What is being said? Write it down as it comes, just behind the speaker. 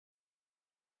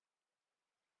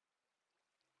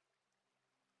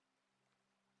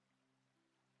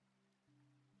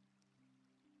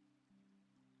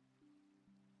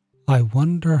I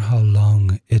wonder how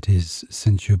long it is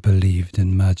since you believed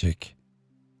in magic.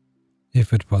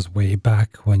 If it was way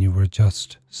back when you were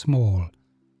just small,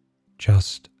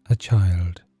 just a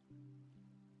child.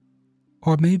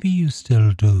 Or maybe you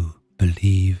still do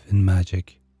believe in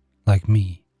magic, like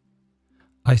me.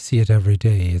 I see it every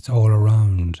day, it's all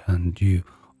around, and you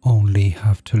only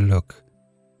have to look.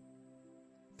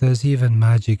 There's even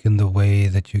magic in the way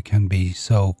that you can be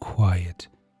so quiet,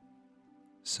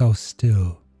 so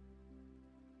still,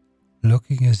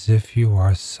 looking as if you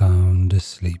are sound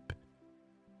asleep,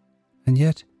 and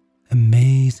yet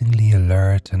amazingly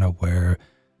alert and aware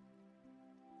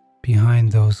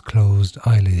behind those closed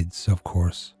eyelids, of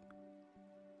course.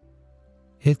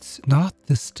 It's not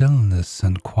the stillness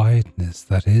and quietness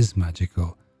that is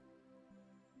magical,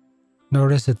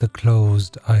 nor is it the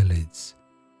closed eyelids.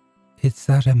 It's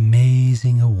that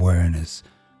amazing awareness.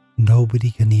 Nobody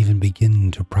can even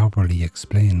begin to properly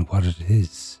explain what it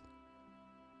is,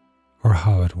 or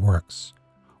how it works,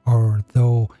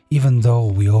 even though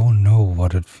we all know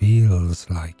what it feels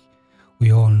like.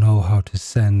 We all know how to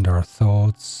send our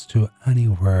thoughts to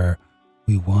anywhere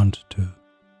we want to.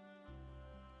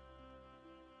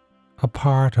 A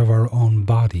part of our own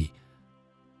body,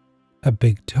 a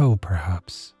big toe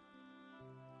perhaps,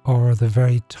 or the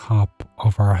very top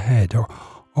of our head,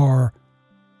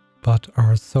 but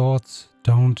our thoughts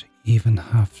don't even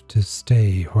have to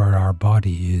stay where our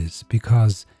body is,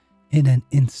 because in an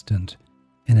instant,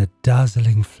 in a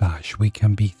dazzling flash, we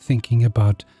can be thinking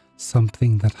about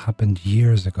something that happened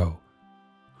years ago,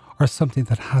 or something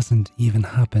that hasn't even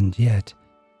happened yet.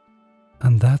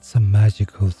 And that's a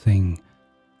magical thing,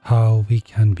 how we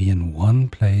can be in one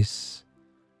place,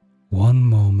 one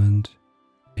moment,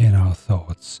 in our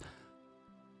thoughts,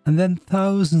 and then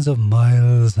thousands of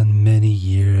miles and many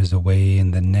years away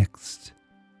in the next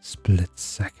split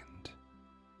second.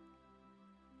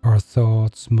 Our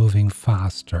thoughts moving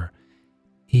faster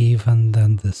even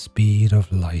than the speed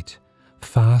of light,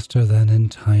 faster than in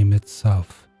time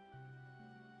itself.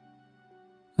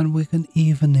 And we can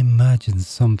even imagine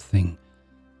something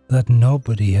that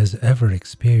nobody has ever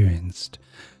experienced,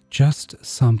 just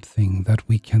something that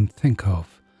we can think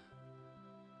of,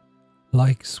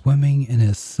 like swimming in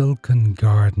a silken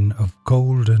garden of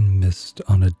golden mist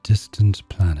on a distant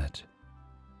planet,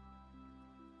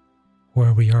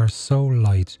 where we are so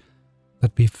light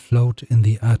that we float in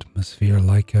the atmosphere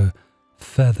like a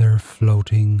feather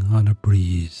floating on a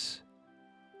breeze.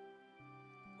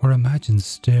 Or imagine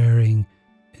staring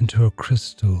into a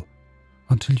crystal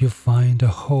until you find a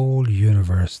whole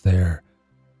universe there,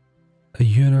 a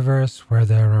universe where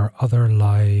there are other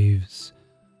lives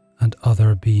and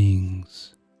other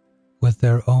beings with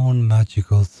their own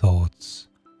magical thoughts.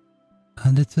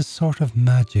 And it's a sort of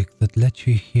magic that lets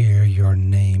you hear your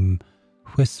name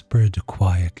whispered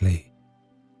quietly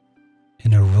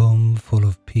in a room full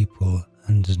of people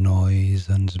and noise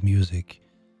and music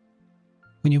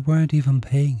when you weren't even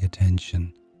paying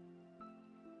attention.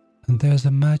 And there's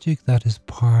a magic that is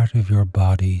part of your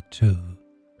body too.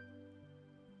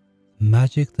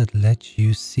 Magic that lets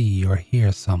you see or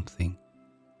hear something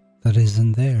that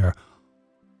isn't there,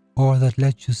 or that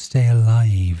lets you stay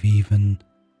alive even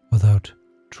without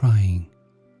trying.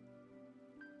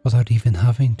 Without even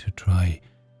having to try,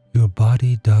 your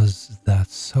body does that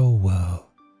so well.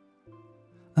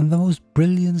 And the most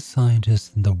brilliant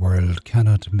scientists in the world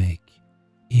cannot make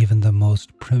even the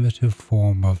most primitive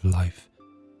form of life.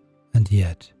 And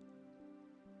yet,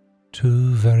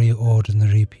 two very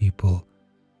ordinary people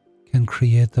can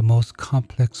create the most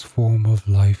complex form of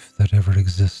life that ever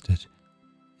existed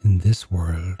in this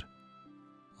world,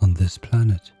 on this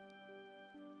planet.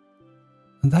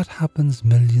 And that happens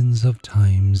millions of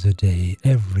times a day,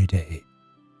 every day.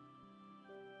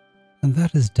 And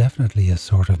that is definitely a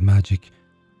sort of magic,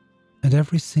 and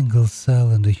every single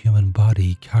cell in the human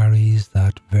body carries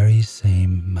that very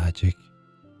same magic,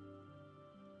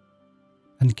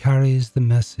 and carries the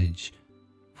message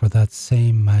for that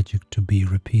same magic to be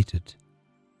repeated.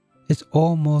 It's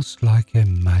almost like a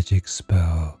magic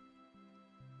spell,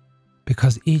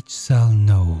 because each cell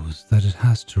knows that it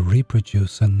has to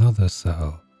reproduce another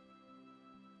cell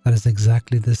that is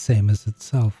exactly the same as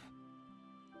itself.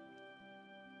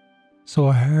 So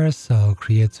a hair cell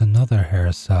creates another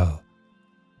hair cell,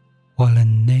 while a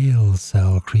nail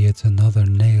cell creates another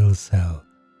nail cell,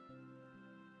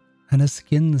 and a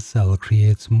skin cell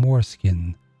creates more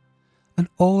skin. And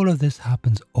all of this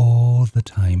happens all the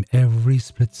time, every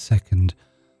split second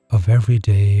of every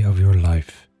day of your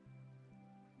life,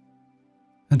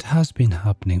 and has been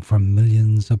happening for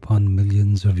millions upon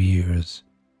millions of years.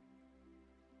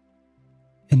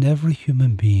 In every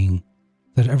human being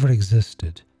that ever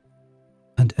existed,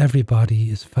 And everybody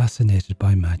is fascinated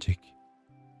by magic,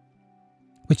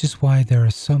 which is why there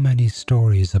are so many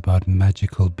stories about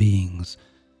magical beings,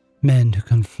 men who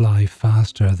can fly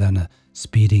faster than a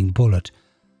speeding bullet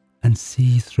and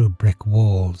see through brick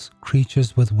walls,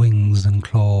 creatures with wings and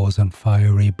claws and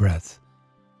fiery breath,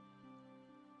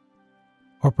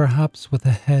 or perhaps with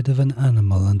the head of an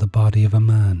animal and the body of a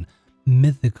man,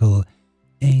 mythical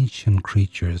ancient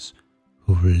creatures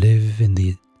who live in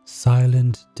the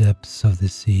silent depths of the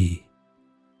sea,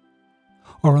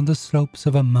 or on the slopes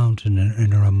of a mountain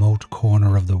in a remote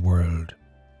corner of the world.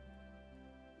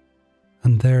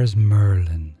 And there's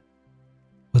Merlin,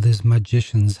 with his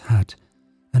magician's hat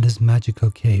and his magical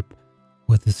cape,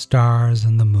 with the stars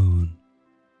and the moon,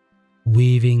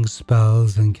 weaving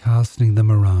spells and casting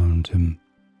them around him,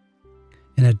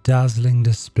 in a dazzling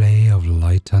display of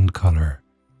light and colour.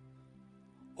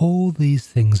 All these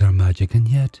things are magic, and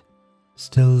yet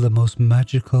still the most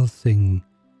magical thing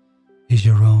is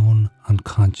your own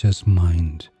unconscious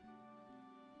mind.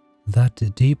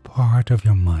 That deep part of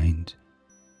your mind,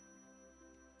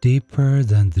 deeper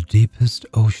than the deepest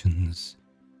oceans,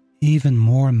 even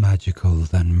more magical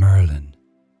than Merlin.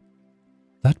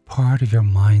 That part of your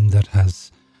mind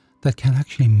that can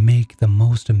actually make the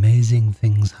most amazing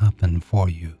things happen for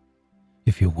you,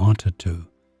 if you wanted to.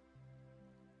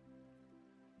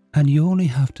 And you only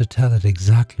have to tell it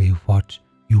exactly what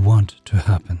you want to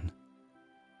happen.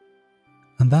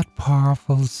 And that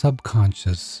powerful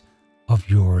subconscious of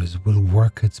yours will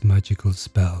work its magical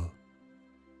spell,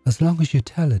 as long as you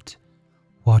tell it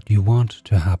what you want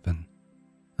to happen,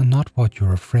 and not what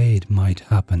you're afraid might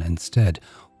happen instead.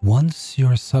 Once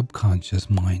your subconscious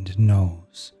mind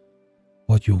knows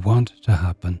what you want to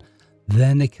happen,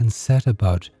 then it can set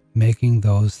about making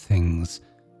those things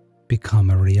become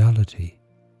a reality.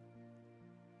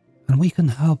 And we can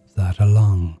help that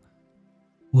along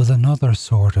with another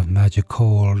sort of magic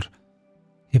called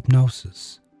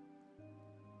hypnosis.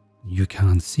 You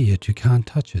can't see it, you can't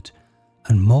touch it,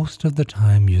 and most of the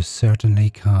time you certainly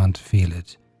can't feel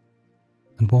it,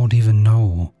 and won't even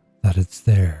know that it's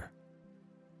there.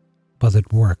 But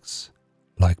it works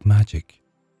like magic.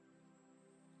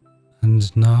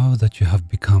 And now that you have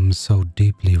become so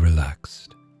deeply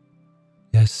relaxed,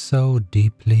 yes, so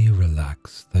deeply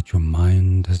relaxed that your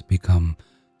mind has become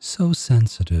so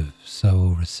sensitive,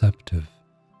 so receptive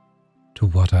to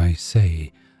what I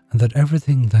say, and that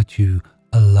everything that you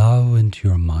allow into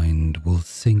your mind will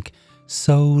sink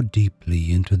so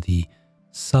deeply into the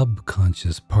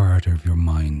subconscious part of your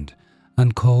mind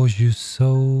and cause you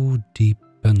so deep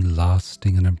and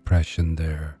lasting an impression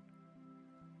there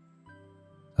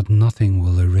that nothing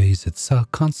will erase it. So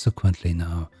consequently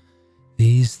now,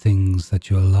 these things that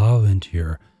you allow into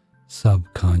your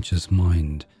subconscious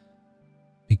mind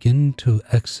begin to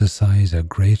exercise a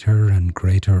greater and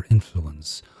greater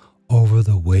influence over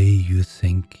the way you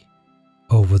think,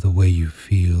 over the way you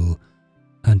feel,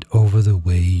 and over the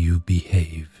way you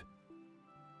behave.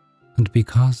 And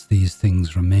because these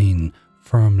things remain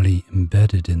firmly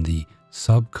embedded in the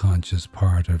subconscious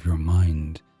part of your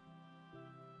mind,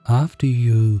 after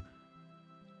you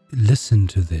listen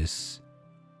to this,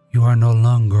 you are no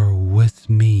longer with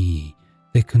me.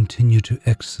 They continue to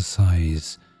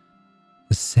exercise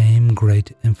the same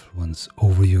great influence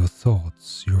over your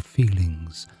thoughts, your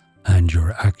feelings, and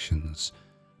your actions,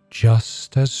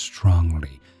 just as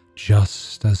strongly,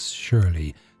 just as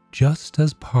surely, just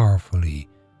as powerfully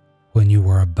when you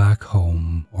are back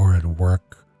home or at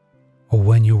work, or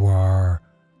when you are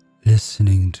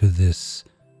listening to this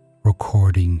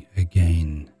recording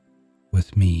again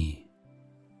with me.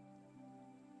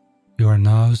 You are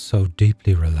now so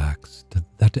deeply relaxed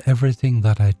that everything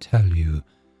that I tell you,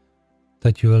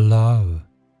 that you allow,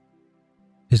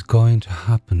 is going to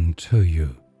happen to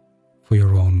you for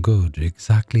your own good,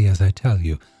 exactly as I tell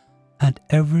you. And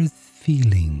every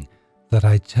feeling that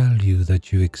I tell you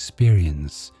that you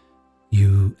experience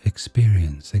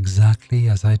exactly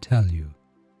as I tell you.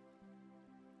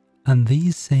 And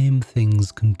these same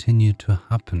things continue to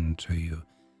happen to you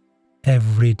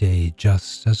every day,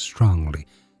 just as strongly,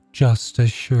 just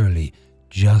as surely,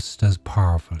 just as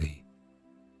powerfully,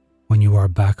 when you are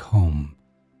back home,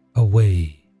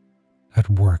 away, at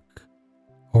work,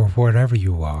 or wherever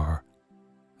you are,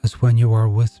 as when you are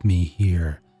with me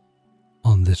here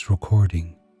on this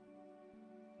recording.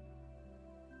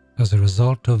 As a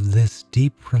result of this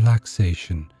deep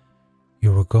relaxation,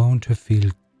 you are going to feel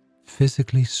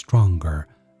physically stronger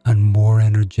and more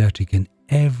energetic in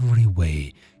every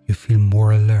way. You feel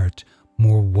more alert,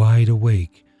 more wide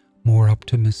awake, more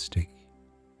optimistic.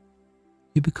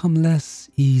 You become less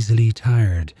easily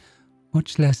tired,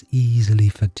 much less easily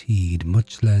fatigued,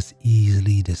 much less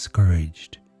easily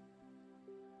discouraged,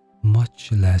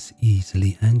 much less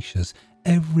easily anxious.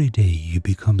 Every day you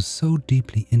become so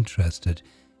deeply interested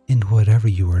in whatever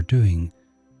you are doing,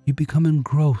 you become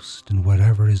engrossed in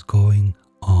whatever is going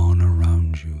on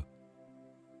around you,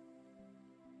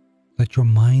 that your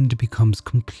mind becomes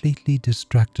completely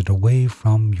distracted away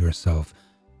from yourself.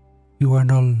 You are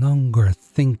no longer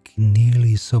thinking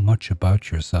nearly so much about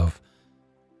yourself.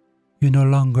 You no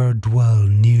longer dwell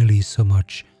nearly so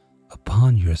much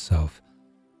upon yourself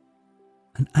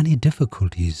and any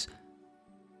difficulties,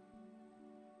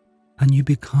 and you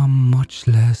become much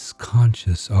less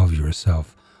conscious of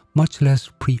yourself, much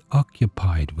less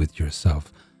preoccupied with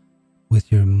yourself,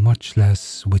 much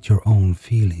less with your own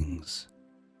feelings.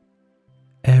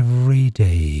 Every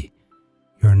day,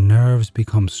 your nerves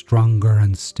become stronger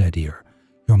and steadier,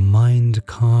 your mind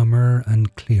calmer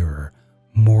and clearer,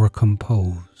 more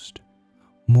composed,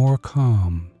 more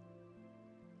calm,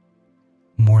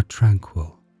 more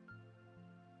tranquil.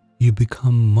 You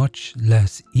become much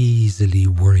less easily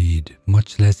worried,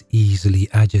 much less easily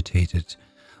agitated,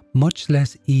 much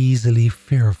less easily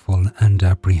fearful and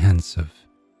apprehensive,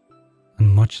 and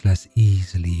much less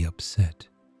easily upset.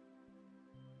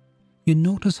 You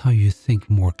notice how you think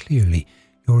more clearly.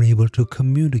 You're able to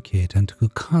communicate and to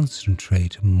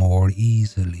concentrate more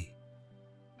easily.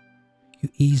 You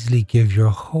easily give your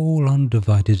whole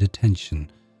undivided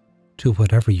attention to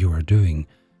whatever you are doing,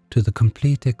 to the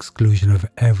complete exclusion of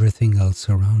everything else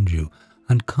around you,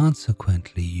 and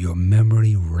consequently your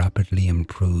memory rapidly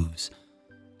improves,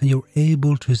 and you're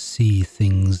able to see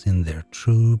things in their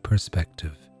true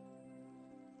perspective,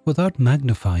 without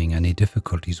magnifying any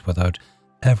difficulties, without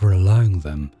ever allowing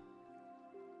them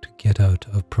to get out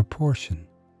of proportion.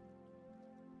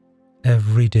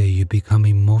 Every day you become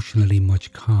emotionally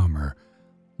much calmer,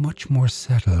 much more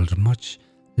settled, much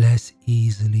less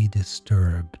easily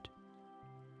disturbed.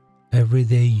 Every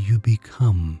day you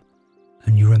become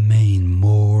and you remain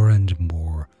more and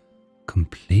more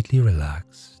completely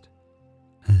relaxed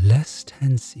and less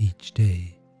tense each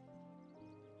day,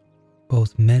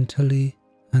 both mentally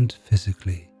and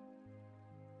physically.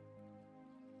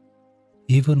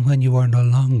 Even when you are no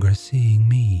longer seeing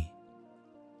me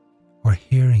or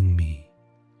hearing me,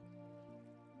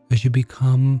 as you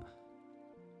become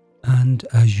and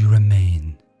as you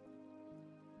remain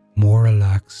more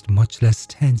relaxed, much less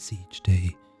tense each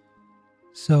day,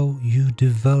 so you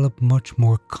develop much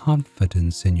more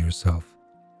confidence in yourself,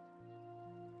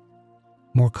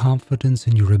 more confidence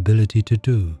in your ability to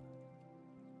do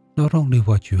not only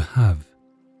what you have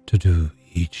to do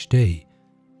each day,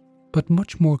 but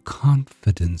much more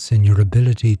confidence in your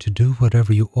ability to do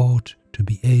whatever you ought to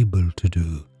be able to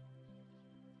do,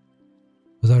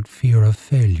 without fear of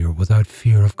failure, without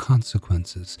fear of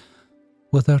consequences,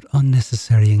 without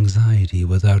unnecessary anxiety,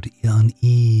 without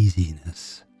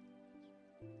uneasiness.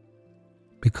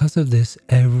 Because of this,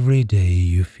 every day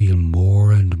you feel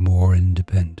more and more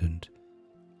independent,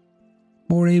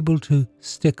 more able to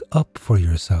stick up for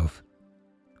yourself,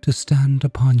 to stand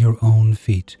upon your own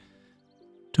feet,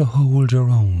 to hold your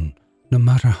own, no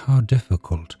matter how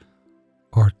difficult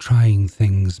or trying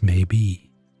things may be.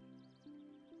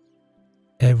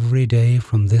 Every day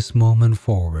from this moment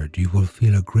forward, you will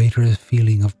feel a greater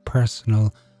feeling of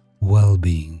personal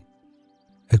well-being,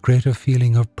 a greater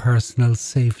feeling of personal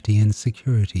safety and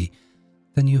security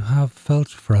than you have felt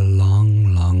for a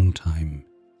long, long time.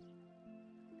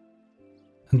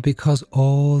 And because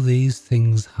all these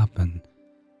things happen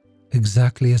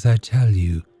exactly as I tell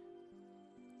you,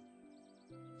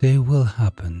 they will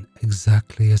happen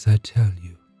exactly as I tell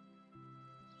you.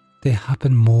 They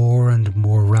happen more and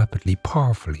more rapidly,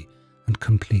 powerfully, and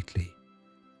completely.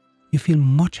 You feel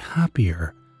much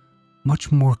happier,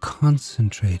 much more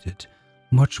concentrated,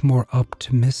 much more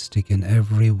optimistic in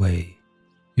every way.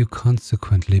 You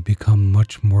consequently become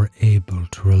much more able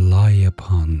to rely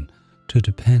upon, to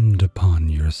depend upon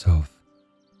yourself,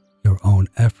 your own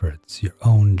efforts, your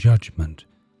own judgment,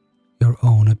 your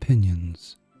own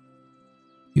opinions.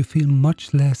 You feel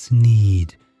much less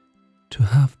need to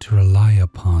have to rely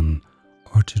upon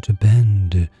or to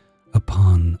depend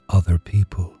upon other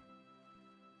people.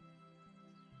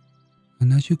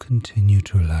 And as you continue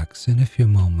to relax, in a few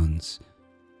moments,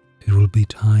 it will be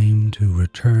time to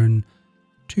return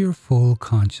to your full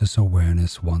conscious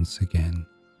awareness once again.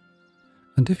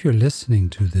 And if you're listening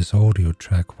to this audio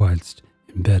track whilst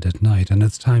in bed at night and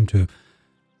it's time to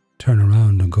turn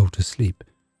around and go to sleep,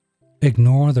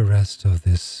 ignore the rest of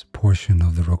this portion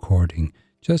of the recording.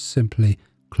 Just simply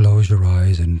close your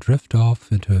eyes and drift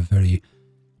off into a very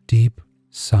deep,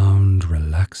 sound,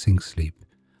 relaxing sleep.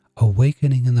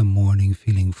 awakening in the morning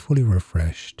feeling fully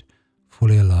refreshed,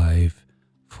 fully alive,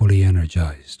 fully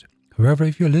energized. However,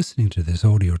 if you're listening to this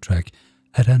audio track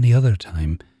at any other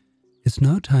time, it's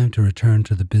now time to return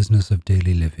to the business of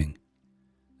daily living.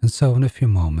 And so in a few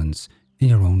moments, in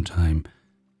your own time,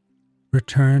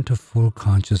 return to full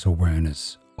conscious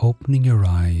awareness, opening your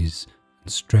eyes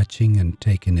and stretching and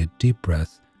taking a deep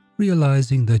breath,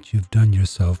 realizing that you've done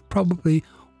yourself probably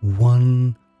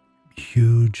one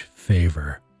huge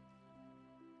favor.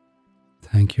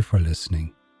 Thank you for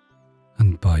listening,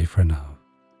 and bye for now.